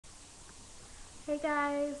Hey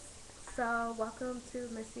guys, so welcome to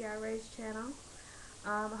Missy Ray's channel.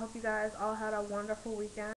 I hope you guys all had a wonderful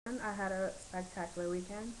weekend. I had a spectacular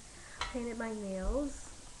weekend. Painted my nails.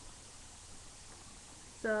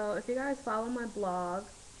 So if you guys follow my blog,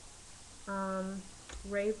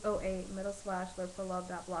 rave08 middle slash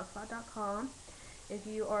liveforlove.blogspot.com. If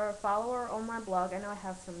you are a follower on my blog, I know I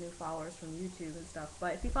have some new followers from YouTube and stuff,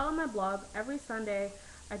 but if you follow my blog, every Sunday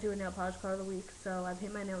I do a nail polish color of the week. So I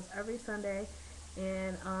paint my nails every Sunday,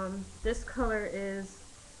 and this color is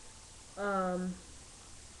um,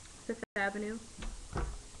 Fifth Avenue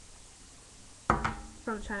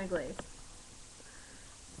from China Glaze.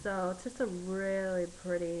 So it's just a really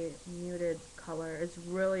pretty muted color. It's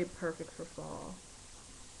really perfect for fall.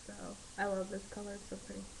 So I love this color. It's so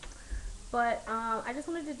pretty. But I just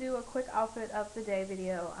wanted to do a quick outfit of the day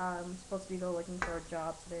video. I'm supposed to be go looking for a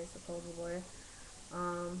job today, supposedly.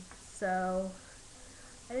 So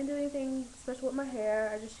I didn't do anything special with my hair.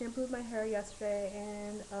 I just shampooed my hair yesterday,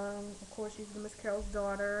 and of course used the Miss Carol's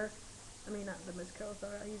daughter. I mean, not the Miss Carol's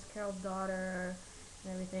daughter. I used Carol's daughter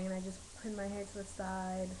and everything, and I just pinned my hair to the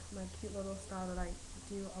side. My cute little style that I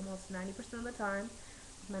do almost 90% of the time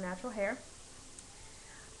with my natural hair.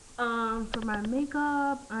 For my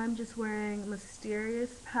makeup, I'm just wearing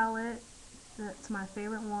Mysterious palette. That's my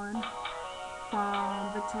favorite one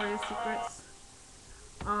from Victoria's Secrets.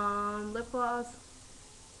 Lip gloss,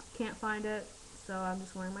 can't find it, so I'm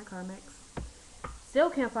just wearing my Carmex.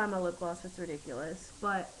 Still can't find my lip gloss, it's ridiculous,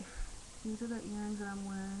 but these are the earrings that I'm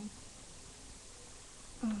wearing.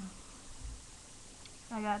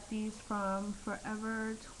 I got these from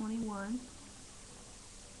Forever 21.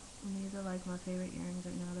 And these are like my favorite earrings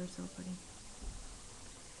right now, they're so pretty.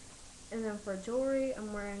 And then for jewelry,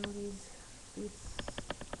 I'm wearing this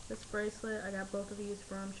bracelet. I got both of these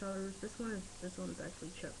from Charlotte's. This one's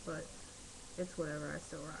actually chipped, but it's whatever, I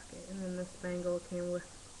still rock it. And then this bangle came with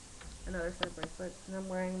another set of bracelets. And I'm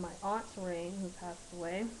wearing my aunt's ring, who passed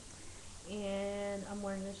away. And I'm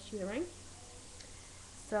wearing this cheetah ring.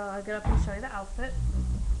 So I'll get up and show you the outfit.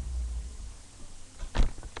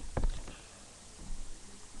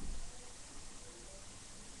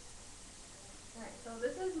 Alright, so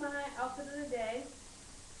this is my outfit of the day.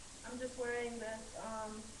 I'm just wearing this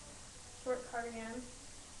short cardigan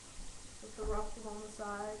with the ruffles on the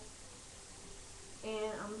side.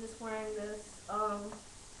 And I'm just wearing this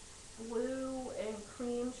blue and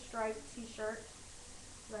cream striped t-shirt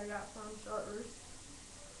that I got from Charlotte's.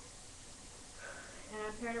 And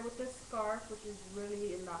I paired it with this scarf, which is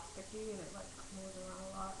really elasticy and it like moves around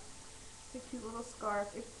a lot. It's a cute little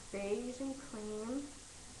scarf. It's beige and cream.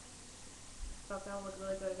 Thought that would look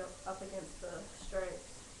really good up against the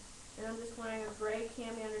stripes. And I'm just wearing a gray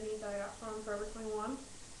cami underneath that I got from Forever 21.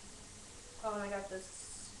 Oh, and I got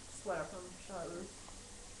this sweater from Charlotte's.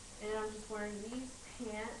 And I'm just wearing these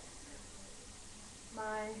pants.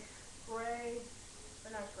 My gray,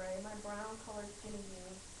 or not gray, my brown colored skinny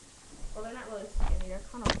jeans. Well, they're not really skinny, they're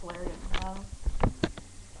kind of flared at the bottom.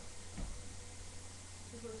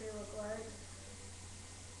 This is what they look like.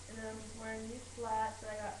 And then I'm just wearing these flats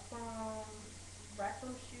that I got from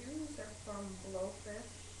Rackham Shoes. They're from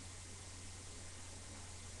Blowfish.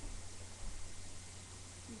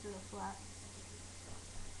 These are the flats.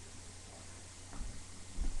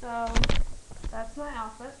 So, that's my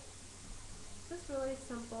outfit. Just really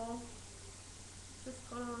simple. Just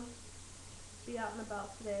gonna be out and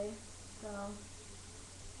about today. So,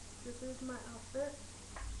 this is my outfit.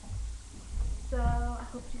 So, I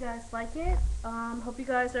hope you guys like it. Hope you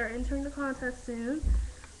guys are entering the contest soon.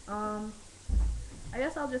 I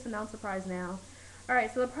guess I'll just announce the prize now.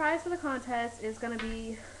 Alright, so the prize for the contest is going to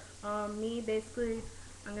be me basically.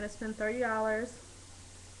 I'm going to spend $30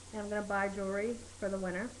 and I'm going to buy jewelry for the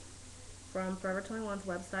winner from Forever 21's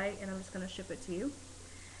website, and I'm just going to ship it to you.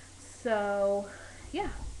 So, yeah.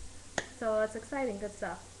 So that's exciting, good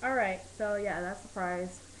stuff. Alright, so yeah, that's the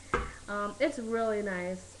prize. It's really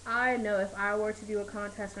nice. I know if I were to do a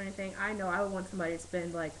contest or anything, I know I would want somebody to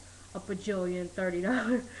spend like a bajillion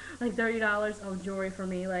 $30, like $30 on jewelry for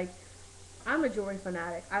me. Like, I'm a jewelry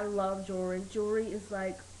fanatic. I love jewelry. Jewelry is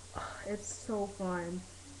like, it's so fun.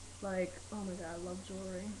 Like, oh my god, I love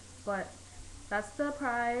jewelry. But that's the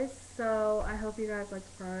prize. So I hope you guys like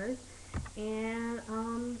the prize. And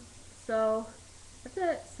so that's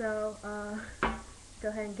it. So go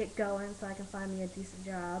ahead and get going so I can find me a decent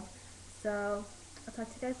job. So I'll talk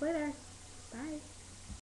to you guys later. Bye.